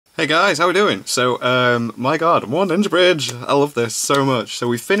Hey guys, how we doing? So, my god, more Ninja Bridge! I love this so much. So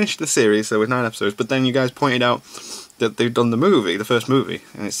we finished the series, so with 9 episodes, but then you guys pointed out that they've done the movie, the first movie,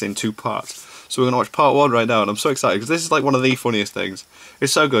 and it's in 2 parts. So we're going to watch part 1 right now, and I'm so excited, because this is like one of the funniest things.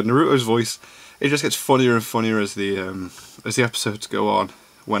 It's so good. Naruto's voice, it just gets funnier and funnier as the episodes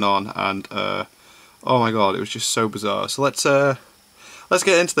went on, and oh my god, it was just so bizarre. So let's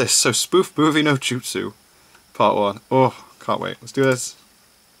get into this. So, Spoof Movie no Jutsu, part 1. Oh, can't wait. Let's do this.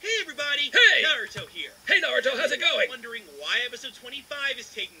 Hey everybody! Hey! Naruto here. Hey Naruto, how's it going? Wondering why episode 25 is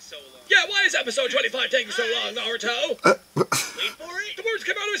taking so long. Yeah, why is episode 25 taking so long, Naruto? Wait for it. The words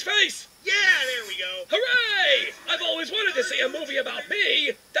came out of his face! Yeah, there we go. Hooray! I've always wanted to see a movie about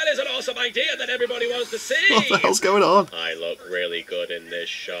me! That is an awesome idea that everybody wants to see! What the hell's going on? I look really good in this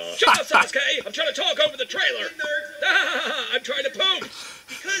shot. Shut up, Sasuke! I'm trying to talk over the trailer! I'm trying to poop!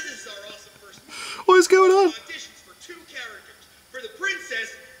 Because this is our awesome first movie, What is going on? auditions for 2 characters. For the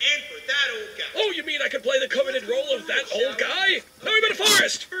princess and for that old guy. Oh, you mean I could play the coveted role of that old guy? Now I'm in a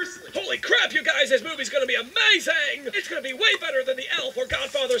forest! Firstly, Holy crap, you guys, this movie's gonna be amazing! It's gonna be way better than The Elf or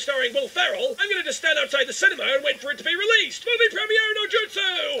Godfather starring Will Ferrell. I'm gonna just stand outside the cinema and wait for it to be released. Movie premiere no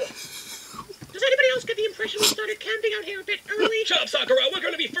jutsu! Does anybody else get the impression we started camping out here a bit early? Shut up, Sakura. We're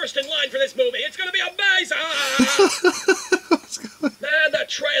gonna be first in line for this movie. It's gonna be amazing! Man, that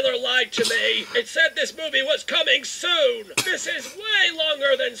trailer lied to me. It said this movie was coming soon. This is way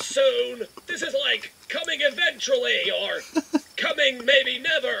longer than soon. This is like coming eventually, or coming maybe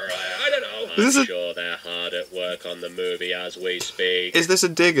never. I don't know. Is this I'm sure they're hard at work on the movie as we speak. Is this a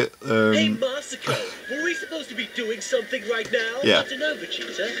dig at, Hey, Masako, were we supposed to be doing something right now? Yeah. I don't know,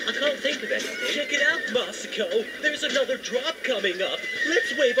 Vegeta. I can't think of anything. Check it out, Masako. There's another drop coming up.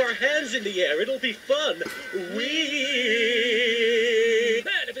 Let's wave our hands in the air. It'll be fun.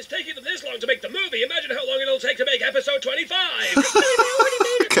 Man, if it's taking them this long to make the movie, imagine how long it'll take to make episode 25.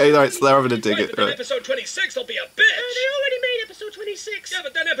 Okay, right, so they're having a dig Right, at, but then right. episode 26 will be a bitch. They already made episode 26. Yeah,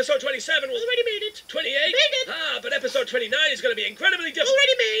 but then episode 27 will... Already made it. 28? Made it. Ah, but episode 29 is going to be incredibly difficult.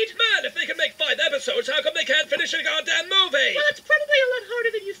 Already made. Man, if they can make 5 episodes, how come they can't finish a goddamn movie? Well, it's probably a lot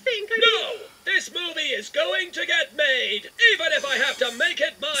harder than you think. No! This movie is going to get made, even if I have to make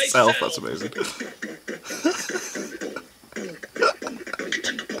it myself. That's amazing.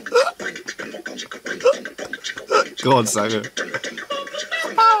 Go on, Saga.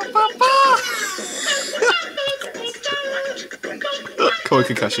 Come on,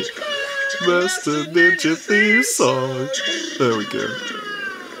 Kakashi. Master Ninja theme song. There we go.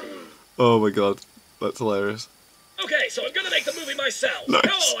 Oh my god, that's hilarious. Okay, so I'm gonna make the movie myself. Nice.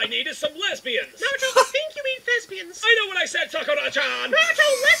 Now all I need is some lesbians. Naruto, I think you mean thespians. I know what I said, Sakura-chan.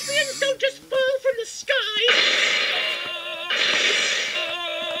 Naruto, lesbians don't just fall from the sky.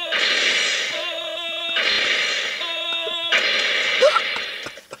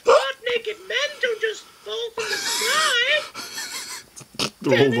 Not naked men don't just fall from the sky.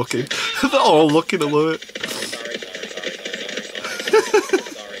 They're all looking. They're all looking, I love it.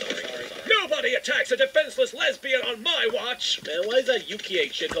 Nobody attacks a defenseless lesbian on my watch. Man, why is that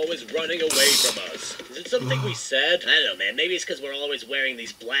Yukie chick always running away from us? Is it something we said? I don't know, man. Maybe it's because we're always wearing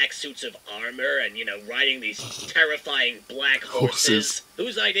these black suits of armor and, you know, riding these terrifying black horses.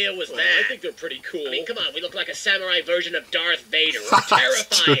 Whose idea was that? I think they're pretty cool. I mean, come on, we look like a samurai version of Darth Vader. We're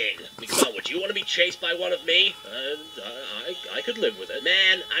terrifying. I mean, come on, would you want to be chased by one of me? I could live with it.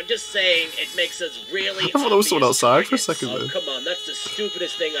 Man, I'm just saying, it makes us really I thought there was someone obvious outside for a targets. second Oh, there. come on, that's the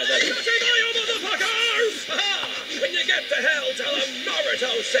stupidest thing I've ever... Say bye, you motherfuckers! Aha! When you get to hell, tell them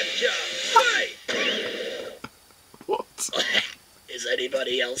Naruto sent ya! Hey! What? Is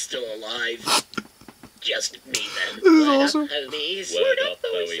anybody else still alive? Just me then. This is Word awesome. up, homies. Word up,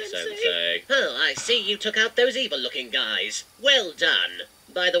 Bowie Sensei. Oh, I see you took out those evil-looking guys. Well done.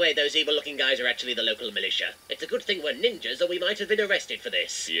 By the way, those evil-looking guys are actually the local militia. It's a good thing we're ninjas, or we might have been arrested for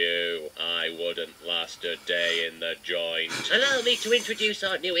this. I wouldn't last a day in the joint. Allow me to introduce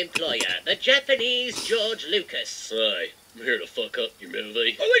our new employer, the Japanese George Lucas. Hi, I'm here to fuck up your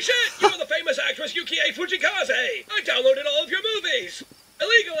movie. Holy shit! You're the famous actress Yukie Fujikaze! I downloaded all of your movies!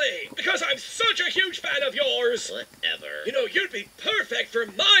 Illegally! Because I'm such a huge fan of yours! Whatever. You know, you'd be perfect for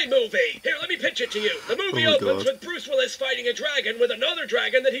my movie! Here, let me pitch it to you. The movie Oh my opens God. with Bruce Willis fighting a dragon with another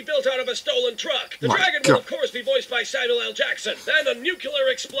dragon that he built out of a stolen truck. The My dragon God. will, of course, be voiced by Samuel L. Jackson. Then a nuclear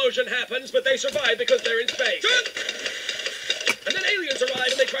explosion happens, but they survive because they're in space. And then aliens arrive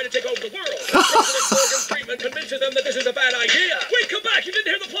and they try to take over the world. President Morgan Freeman convinces them that this is a bad idea. Wait, come back! You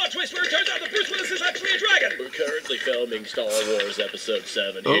didn't hear the plot twist where it turns out that Bruce Willis is actually a dragon! currently filming Star Wars Episode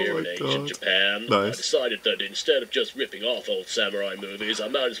 7 here in ancient Japan. Nice. I decided that instead of just ripping off old samurai movies, I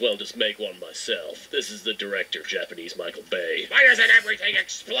might as well just make one myself. This is the director, Japanese Michael Bay. Why isn't everything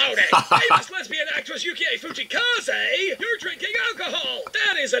exploding? Famous lesbian actress Yukie Fujikaze, you're drinking alcohol.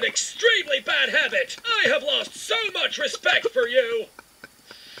 That is an extremely bad habit. I have lost so much respect for you.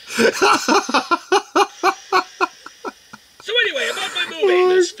 So anyway, about my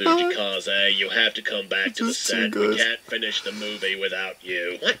movie. Miss Fujikaze, you have to come back to the set. We can't finish the movie without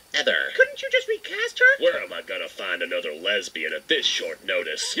you. Whatever. Couldn't you just recast her? Where am I gonna find another lesbian at this short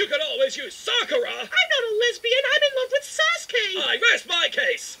notice? You could always use Sakura. I'm not a lesbian. I'm in love with Sasuke. I rest my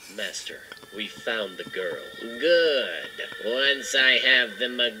case. Master, we found the girl. Good. Once I have the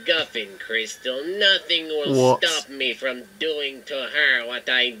MacGuffin crystal, nothing will stop me from doing to her what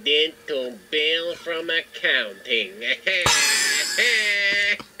I did to Bill from accounting.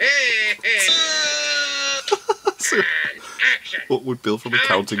 And action. What would Bill from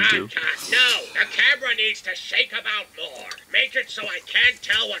accounting do? No, the camera needs to shake about more. Make it so I can't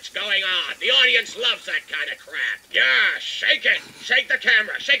tell what's going on. The audience loves that kind of crap. Yeah, shake it. Shake the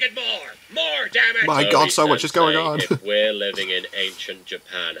camera. Shake it more. More, damn it. My God, so much is going on. If we're living in ancient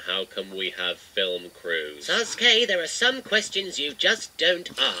Japan, how come we have film crews? Sasuke, there are some questions you just don't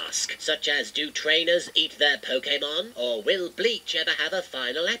ask, such as do trainers eat their Pokemon, or will Bleach ever have a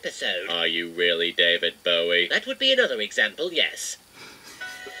final episode? Are you really David Bowie? That would be another example, yes.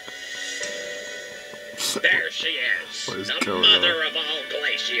 There she is. What is The going mother of all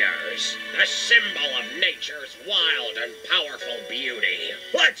glaciers. The symbol of nature's wild and powerful beauty.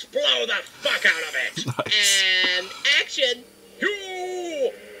 Let's blow the fuck out of it. Nice. And action!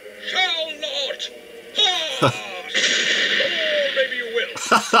 You shall not pass. Or maybe you will.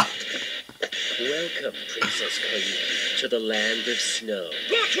 Welcome, Princess Koyuki, to the land of snow.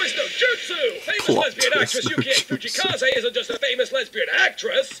 Plot twist of Jutsu! Famous Plot lesbian twist actress of Yukie Jutsu. Fujikaze isn't just a famous lesbian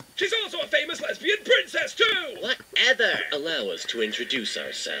actress, she's also a famous lesbian princess too! Whatever! Allow us to introduce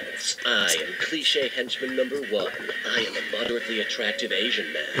ourselves. I am cliché henchman number 1. I am a moderately attractive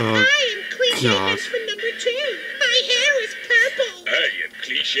Asian man. Oh, I am cliche God. henchman number 2. My hair is purple. I am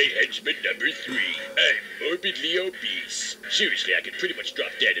cliché henchman number 3. I'm morbidly obese. Seriously, I could pretty much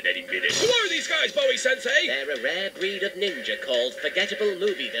drop dead at any minute. Who are these guys, Bowie-sensei? They're a rare breed of ninja called forgettable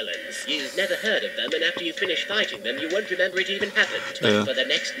movie villains. You've never heard of them, and after you finish fighting them, you won't remember it even happened. But Yeah. for the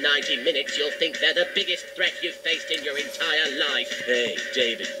next 90 minutes, you'll think they're the biggest threat you've faced in your entire life. Hey,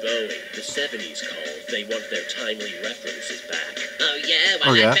 David Bowie. The 70s called. They want their timely references back. Oh yeah?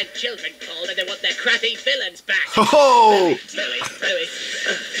 Well, Oh, yeah? I bet children called and they want their crappy villains back. Oh! Bowie.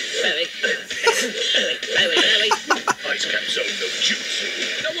 Ice Cap Zone no Jutsu.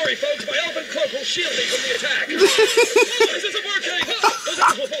 Don't worry, folks. My elven cloak will shield me from the attack. Oh, this isn't working. Those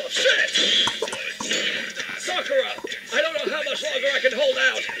apples were full of shit. Sakura, I don't know how much longer I can hold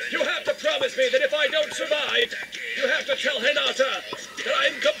out. You have to promise me that if I don't survive, you have to tell Hinata that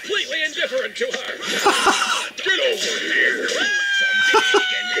I'm completely indifferent to her. Get over here.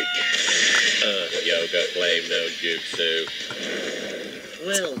 Yoga flame no jutsu.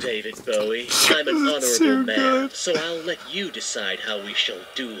 Well, David Bowie, I'm an honorable so man, good. so I'll let you decide how we shall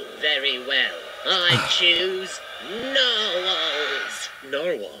duel. Very well. I choose narwhals.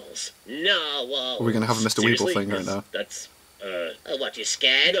 Narwhals. Narwhals. Are we going to have a Mr. Weeble Seriously? thing right now? That's, What, you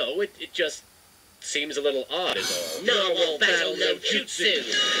scared? no, it just seems a little odd is all. Narwhal battle no jutsu.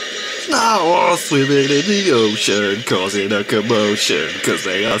 Narwhals swimming in the ocean, causing a commotion, cause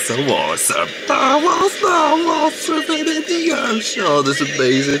they are so awesome. Narwhals swimming in the ocean. Oh, this is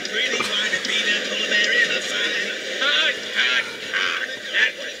amazing. Cut.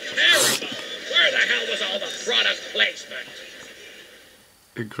 That was terrible. Where the hell was all the product placement?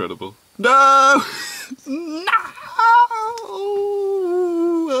 Incredible. No! No!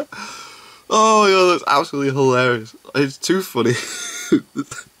 Oh my God, that's absolutely hilarious. It's too funny.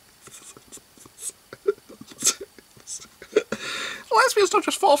 Lesbians don't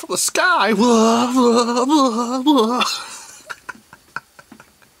just fall from the sky.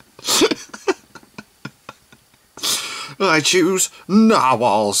 I choose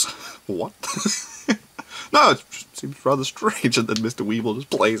narwhals. What? No, it just seems rather strange, and then Mr. Weevil just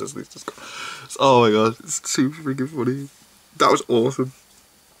plays us. Oh my God, it's too freaking funny. That was awesome.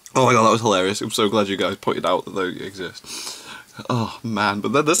 Oh my God, that was hilarious. I'm so glad you guys pointed out that they exist. Oh man,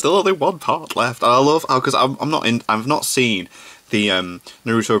 but then there's still only one part left. And I love how, because I've not seen the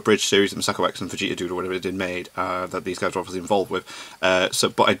Naruto Abridged series that Misako X and Vegeta did or whatever it did made that these guys are obviously involved with.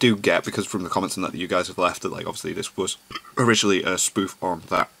 But I do get, because from the comments and that you guys have left, that like obviously this was originally a spoof on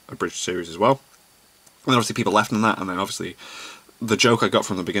that Abridged series as well. And then obviously people left on that, and then obviously the joke I got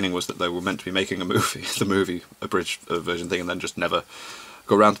from the beginning was that they were meant to be making a movie, the movie abridged version thing, and then just never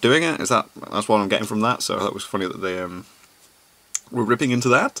go around to doing it. That's what I'm getting from that? So that was funny that they were ripping into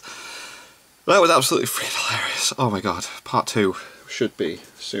that. That was absolutely freaking hilarious. Oh my god, part 2 should be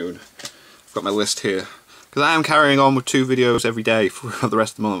soon. I've got my list here. Because I am carrying on with 2 videos every day for the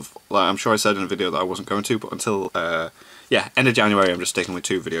rest of the month. Like, I'm sure I said in a video that I wasn't going to, but until, yeah, end of January I'm just sticking with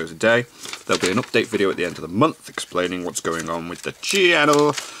 2 videos a day. There'll be an update video at the end of the month explaining what's going on with the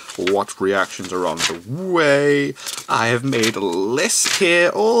channel, what reactions are on the way. I have made a list here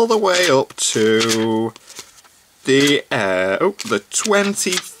all the way up to the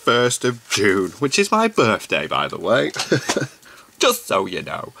 21st of June, which is my birthday, by the way. Just so you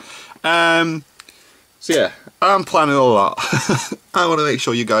know. So yeah, I'm planning a lot. I want to make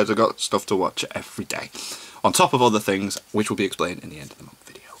sure you guys have got stuff to watch every day, on top of other things, which will be explained in the end of the month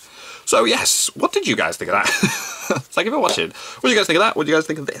video. So yes, what did you guys think of that? Thank you for watching. What do you guys think of that? What do you guys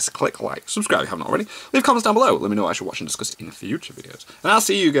think of this? Click like, subscribe if you haven't already. Leave comments down below. Let me know what I should watch and discuss in future videos. And I'll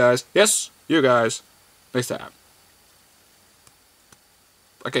see you guys, yes, you guys, next time.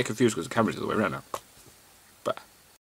 I get confused because the camera's the other way around now.